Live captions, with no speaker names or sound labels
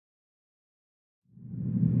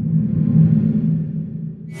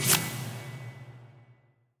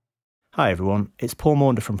Hi everyone, it's Paul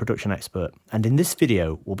Maunder from Production Expert, and in this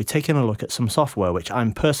video we'll be taking a look at some software which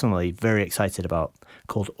I'm personally very excited about,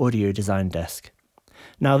 called Audio Design Desk.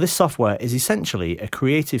 Now this software is essentially a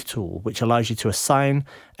creative tool which allows you to assign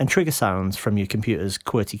and trigger sounds from your computer's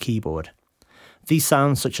QWERTY keyboard. These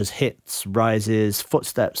sounds, such as hits, rises,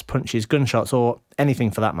 footsteps, punches, gunshots, or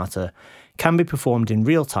anything for that matter, can be performed in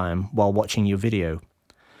real time while watching your video.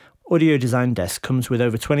 Audio Design Desk comes with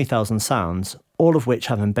over 20,000 sounds, all of which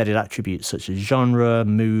have embedded attributes such as genre,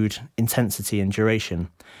 mood, intensity and duration,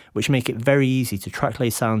 which make it very easy to track lay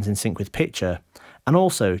sounds in sync with picture, and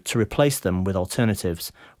also to replace them with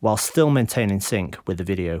alternatives, while still maintaining sync with the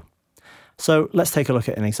video. So let's take a look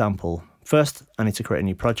at an example. First, I need to create a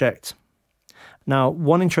new project. Now,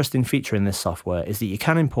 one interesting feature in this software is that you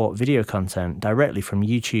can import video content directly from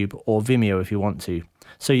YouTube or Vimeo if you want to.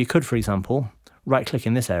 So you could, for example, right-click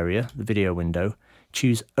in this area, the video window,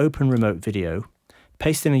 choose Open Remote Video,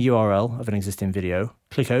 paste in a URL of an existing video,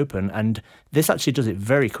 click Open, and this actually does it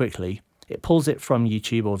very quickly. It pulls it from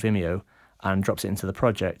YouTube or Vimeo and drops it into the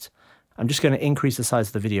project. I'm just going to increase the size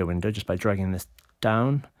of the video window just by dragging this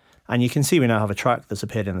down. And you can see we now have a track that's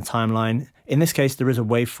appeared in the timeline. In this case, there is a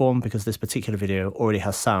waveform because this particular video already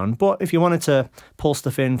has sound. But if you wanted to pull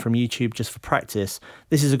stuff in from YouTube just for practice,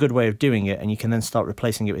 this is a good way of doing it, and you can then start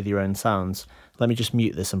replacing it with your own sounds. Let me just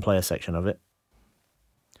mute this and play a section of it.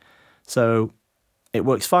 So it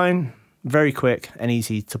works fine, very quick and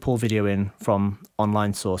easy to pull video in from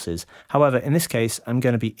online sources. However, in this case, I'm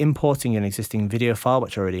going to be importing an existing video file,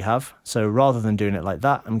 which I already have. So rather than doing it like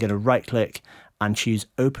that, I'm going to right click and choose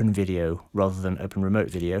Open Video rather than Open Remote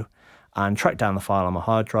Video, and track down the file on my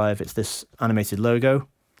hard drive. It's this animated logo.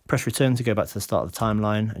 Press return to go back to the start of the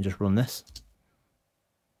timeline and just run this.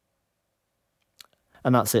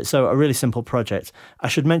 And that's it. So a really simple project. I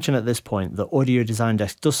should mention at this point that Audio Design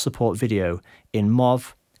Desk does support video in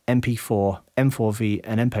MOV, MP4, M4V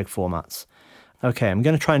and MPEG formats. Okay, I'm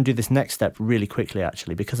going to try and do this next step really quickly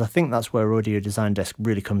actually, because I think that's where Audio Design Desk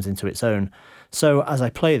really comes into its own. So as I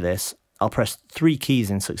play this, I'll press 3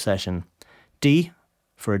 keys in succession. D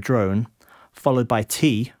for a drone, followed by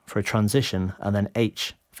T for a transition, and then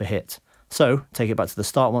H for hit. So take it back to the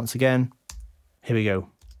start once again. Here we go.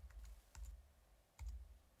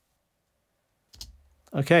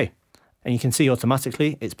 Okay, and you can see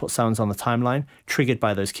automatically it's put sounds on the timeline, triggered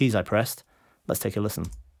by those keys I pressed. Let's take a listen.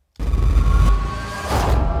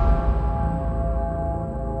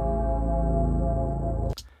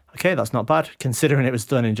 Okay, that's not bad, considering it was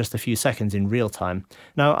done in just a few seconds in real time.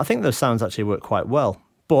 Now, I think those sounds actually work quite well,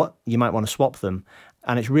 but you might want to swap them,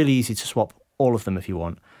 and it's really easy to swap all of them if you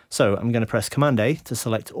want. So I'm going to press Command A to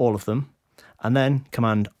select all of them, and then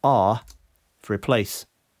Command R for replace.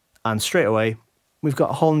 And straight away, we've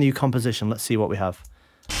got a whole new composition. Let's see what we have.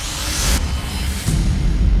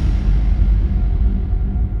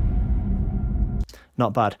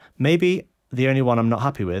 Not bad. Maybe the only one I'm not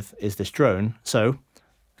happy with is this drone. So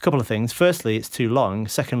a couple of things. Firstly, it's too long.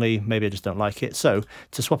 Secondly, maybe I just don't like it. So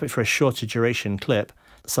to swap it for a shorter duration clip,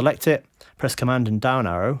 select it, press Command and down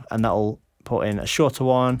arrow, and that'll put in a shorter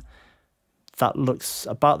one. That looks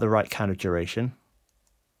about the right kind of duration.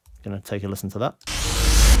 I'm going to take a listen to that.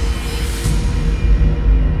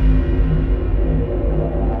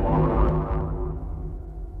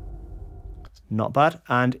 Not bad.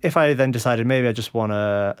 And if I then decided maybe I just want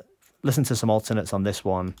to listen to some alternates on this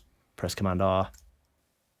one, press Command R.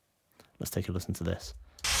 Let's take a listen to this.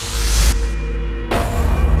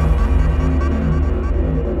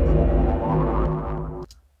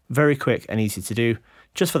 Very quick and easy to do.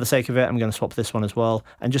 Just for the sake of it, I'm going to swap this one as well,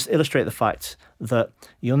 and just illustrate the fact that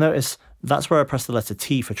you'll notice that's where I press the letter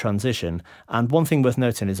T for transition. And one thing worth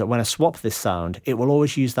noting is that when I swap this sound, it will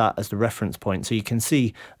always use that as the reference point. So you can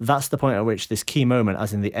see that's the point at which this key moment,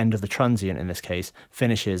 as in the end of the transient in this case,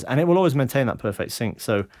 finishes. And it will always maintain that perfect sync.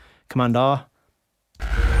 So Command R.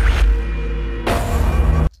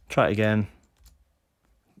 Try it again.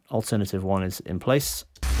 Alternative one is in place.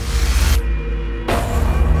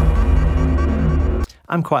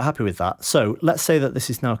 I'm quite happy with that. So let's say that this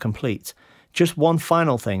is now complete. Just one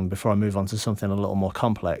final thing before I move on to something a little more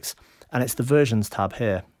complex, and it's the versions tab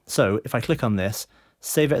here. So if I click on this,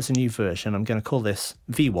 save it as a new version, I'm going to call this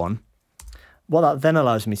V1. What that then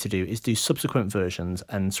allows me to do is do subsequent versions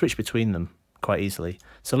and switch between them quite easily.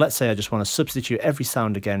 So let's say I just want to substitute every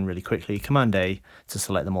sound again really quickly. Command A to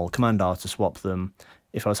select them all, Command R to swap them.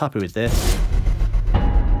 If I was happy with this,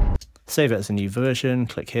 save it as a new version,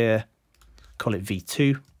 click here, call it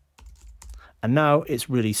V2. And now it's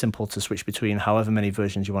really simple to switch between however many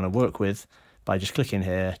versions you want to work with by just clicking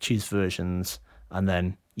here, choose versions, and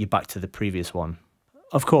then you're back to the previous one.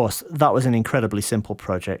 Of course, that was an incredibly simple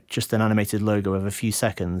project, just an animated logo of a few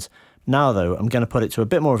seconds. Now though, I'm going to put it to a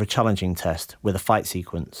bit more of a challenging test with a fight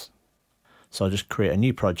sequence. So I'll just create a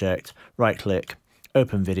new project, right click,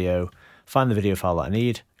 open video, find the video file that I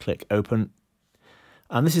need, click open.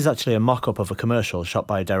 And this is actually a mock-up of a commercial shot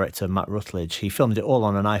by director Matt Rutledge. He filmed it all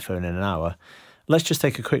on an iPhone in an hour. Let's just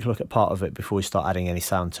take a quick look at part of it before we start adding any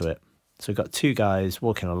sound to it. So we've got two guys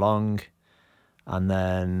walking along, and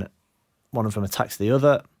then one of them attacks the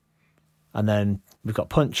other, and then we've got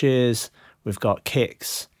punches, we've got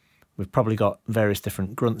kicks, we've probably got various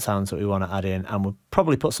different grunt sounds that we want to add in, and we'll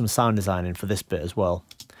probably put some sound design in for this bit as well.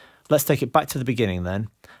 Let's take it back to the beginning then,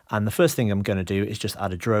 and the first thing I'm going to do is just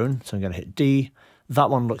add a drone. So I'm going to hit D. That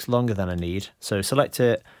one looks longer than I need, so select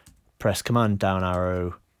it, press Command down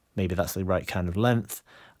arrow, maybe that's the right kind of length,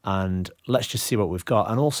 and let's just see what we've got.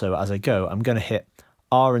 And also, as I go, I'm going to hit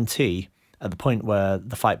R and T at the point where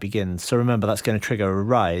the fight begins. So remember, that's going to trigger a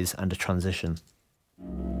rise and a transition.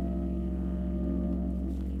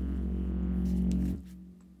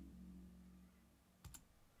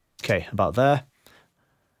 Okay, about there.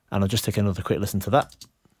 And I'll just take another quick listen to that.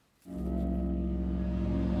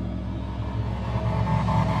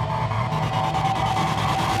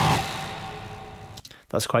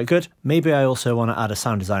 That's quite good. Maybe I also want to add a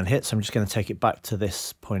sound design hit, so I'm just going to take it back to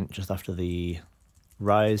this point just after the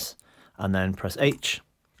rise, and then press H.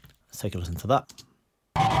 Let's take a listen to that.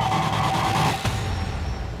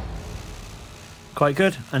 Quite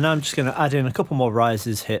good. And now I'm just going to add in a couple more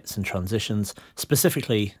rises, hits, and transitions,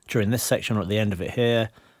 specifically during this section or at the end of it here.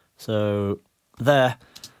 So there,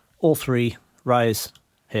 all three, rise,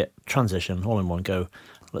 hit, transition, all in one go.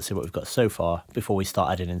 Let's see what we've got so far before we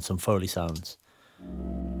start adding in some Foley sounds.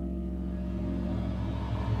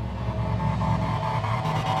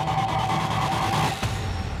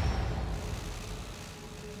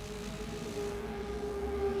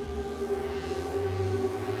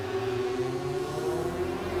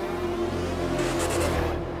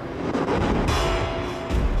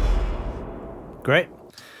 Great.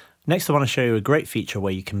 Next, I want to show you a great feature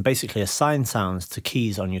where you can basically assign sounds to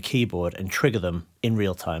keys on your keyboard and trigger them in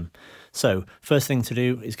real time. So first thing to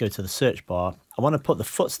do is go to the search bar. I want to put the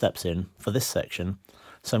footsteps in for this section.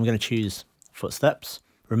 So I'm going to choose footsteps.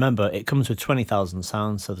 Remember, it comes with 20,000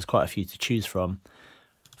 sounds, so there's quite a few to choose from.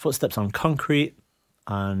 Footsteps on concrete,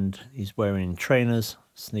 and he's wearing trainers,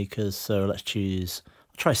 sneakers. So let's choose,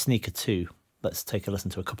 I'll try sneaker 2. Let's take a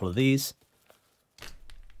listen to a couple of these.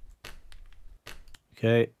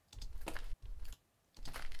 Okay.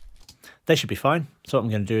 They should be fine. So what I'm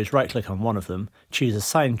going to do is right click on one of them, choose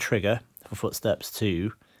assign trigger for footsteps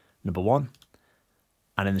to number 1.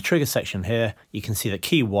 And in the trigger section here, you can see that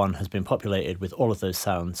key 1 has been populated with all of those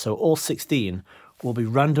sounds. So all 16 will be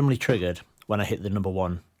randomly triggered when I hit the number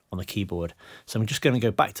 1 on the keyboard. So I'm just going to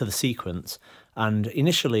go back to the sequence, and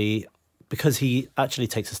initially, because he actually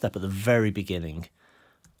takes a step at the very beginning,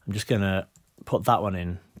 I'm just going to put that one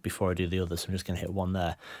in before I do the others. So I'm just going to hit 1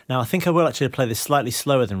 there. Now I think I will actually play this slightly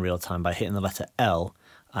slower than real time by hitting the letter L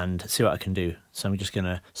and see what I can do. So I'm just going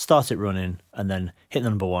to start it running and then hit the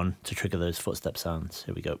number 1 to trigger those footstep sounds.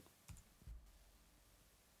 Here we go.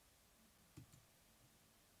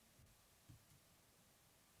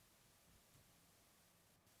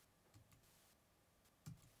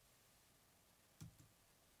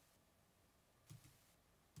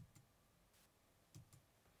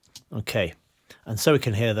 Okay, and so we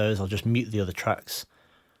can hear those, I'll just mute the other tracks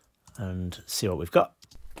and see what we've got.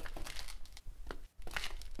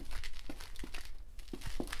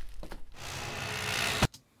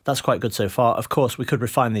 That's quite good so far. Of course, we could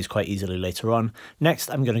refine these quite easily later on. Next,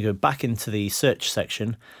 I'm going to go back into the search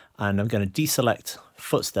section, and I'm going to deselect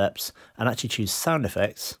footsteps and actually choose sound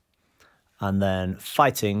effects. And then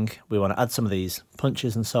fighting, we want to add some of these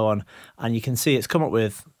punches and so on. And you can see it's come up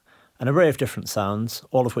with an array of different sounds,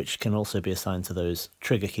 all of which can also be assigned to those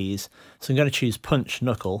trigger keys. So I'm going to choose punch,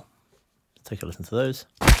 knuckle. Let's take a listen to those.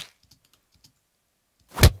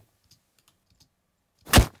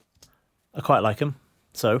 I quite like them.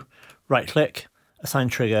 So right click, assign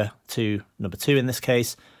trigger to number 2 in this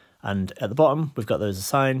case, and at the bottom we've got those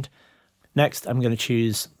assigned. Next I'm going to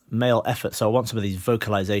choose male effort, so I want some of these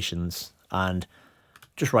vocalizations, and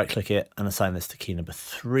just right click it and assign this to key number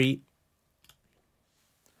 3,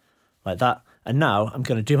 like that. And now I'm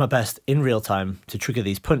going to do my best in real time to trigger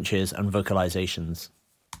these punches and vocalizations.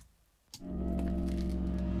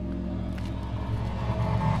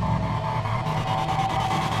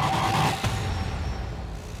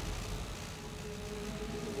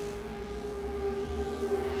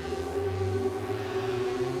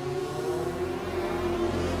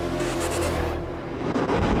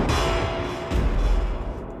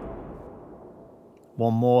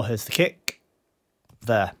 One more, here's the kick.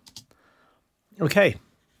 There. Okay,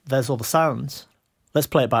 there's all the sounds. Let's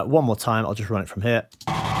play it back one more time. I'll just run it from here.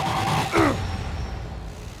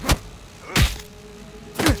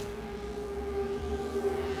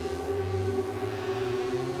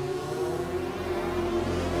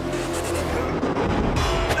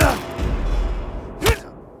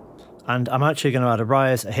 And I'm actually going to add a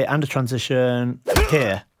rise, a hit and a transition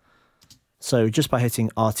here. So just by hitting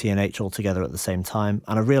RT and H all together at the same time,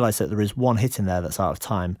 and I realise that there is one hit in there that's out of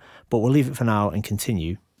time, but we'll leave it for now and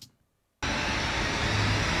continue.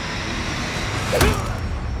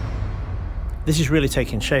 This is really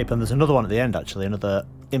taking shape, and there's another one at the end actually, another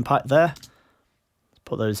impact there. Let's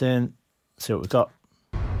put those in, see what we've got.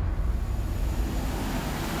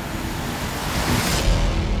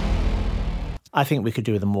 I think we could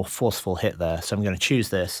do with a more forceful hit there, so I'm going to choose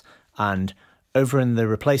this, and over in the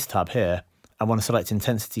Replace tab here, I want to select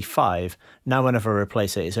Intensity 5. Now whenever I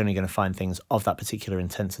replace it, it's only going to find things of that particular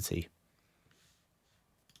intensity.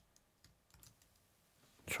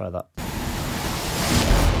 Try that.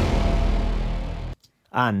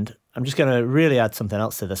 And I'm just going to really add something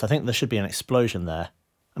else to this. I think there should be an explosion there.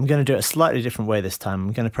 I'm going to do it a slightly different way this time.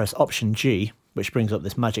 I'm going to press Option G, which brings up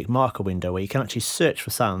this magic marker window where you can actually search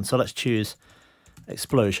for sound. So let's choose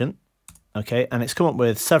explosion. Okay, and it's come up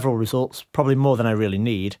with several results, probably more than I really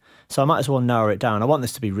need. So I might as well narrow it down. I want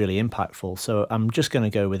this to be really impactful. So I'm just going to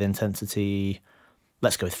go with intensity,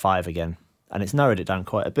 let's go with 5 again. And it's narrowed it down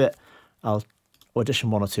quite a bit. I'll audition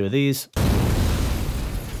one or two of these.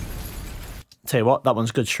 Tell you what, that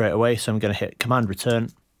one's good straight away. So I'm going to hit Command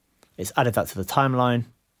Return. It's added that to the timeline.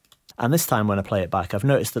 And this time when I play it back, I've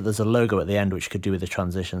noticed that there's a logo at the end which could do with the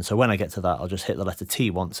transition. So when I get to that, I'll just hit the letter T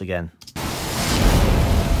once again.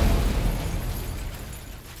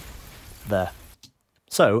 There.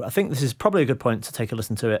 So I think this is probably a good point to take a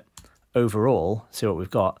listen to it overall, see what we've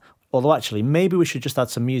got. Although actually, maybe we should just add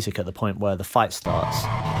some music at the point where the fight starts.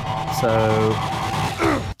 So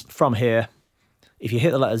from here, if you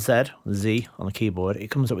hit the letter Z on the keyboard, it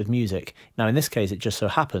comes up with music. Now in this case, it just so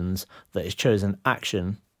happens that it's chosen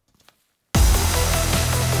action.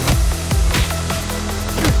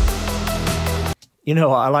 You know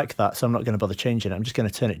what, I like that, so I'm not going to bother changing it. I'm just going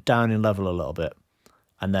to turn it down in level a little bit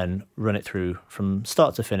and then run it through from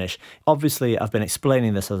start to finish. Obviously, I've been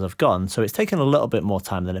explaining this as I've gone, so it's taken a little bit more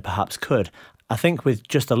time than it perhaps could. I think with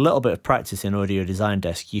just a little bit of practice in Audio Design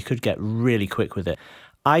Desk, you could get really quick with it.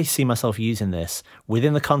 I see myself using this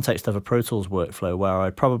within the context of a Pro Tools workflow where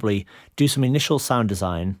I'd probably do some initial sound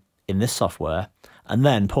design in this software and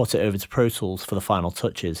then port it over to Pro Tools for the final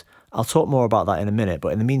touches. I'll talk more about that in a minute,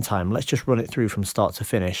 but in the meantime, let's just run it through from start to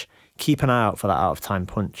finish. Keep an eye out for that out of time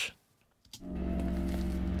punch.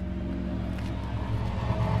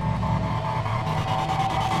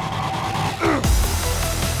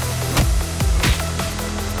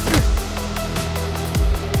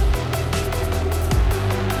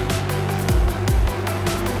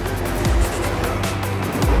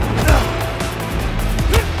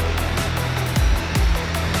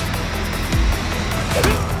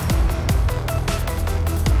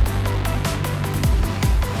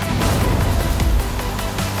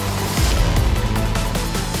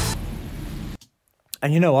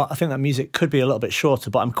 And you know what, I think that music could be a little bit shorter,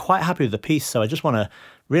 but I'm quite happy with the piece, so I just want to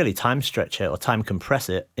really time stretch it or time compress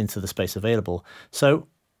it into the space available. So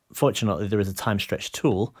fortunately there is a time stretch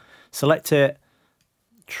tool. Select it,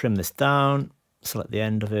 trim this down, select the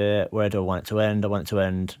end of it. Where do I want it to end? I want it to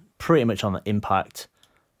end pretty much on the impact,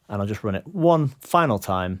 and I'll just run it one final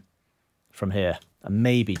time from here, and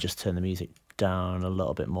maybe just turn the music down a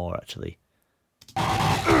little bit more actually.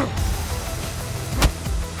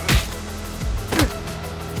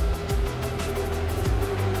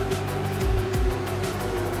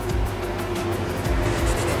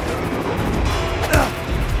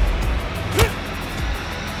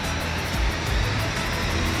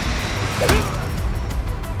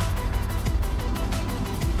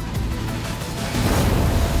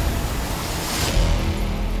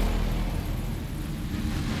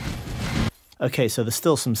 Okay, so there's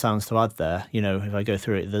still some sounds to add there. You know, if I go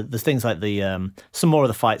through it, there's things like the some more of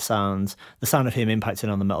the fight sounds, the sound of him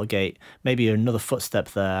impacting on the metal gate, maybe another footstep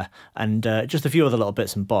there, and just a few other little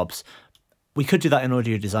bits and bobs. We could do that in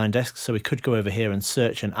Audio Design Desk, so we could go over here and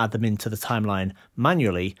search and add them into the timeline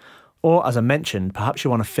manually, or as I mentioned, perhaps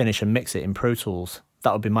you want to finish and mix it in Pro Tools.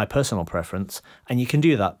 That would be my personal preference, and you can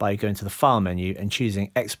do that by going to the File menu and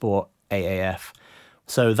choosing Export AAF.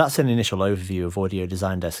 So that's an initial overview of Audio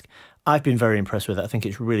Design Desk. I've been very impressed with it. I think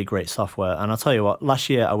it's really great software. And I'll tell you what, last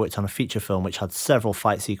year I worked on a feature film which had several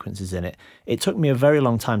fight sequences in it. It took me a very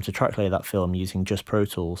long time to track lay that film using just Pro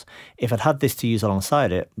Tools. If I'd had this to use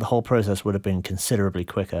alongside it, the whole process would have been considerably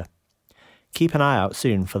quicker. Keep an eye out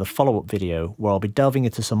soon for the follow-up video where I'll be delving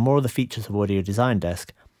into some more of the features of Audio Design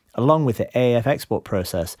Desk, along with the AAF export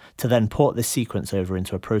process to then port this sequence over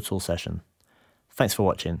into a Pro Tools session. Thanks for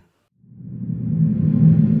watching.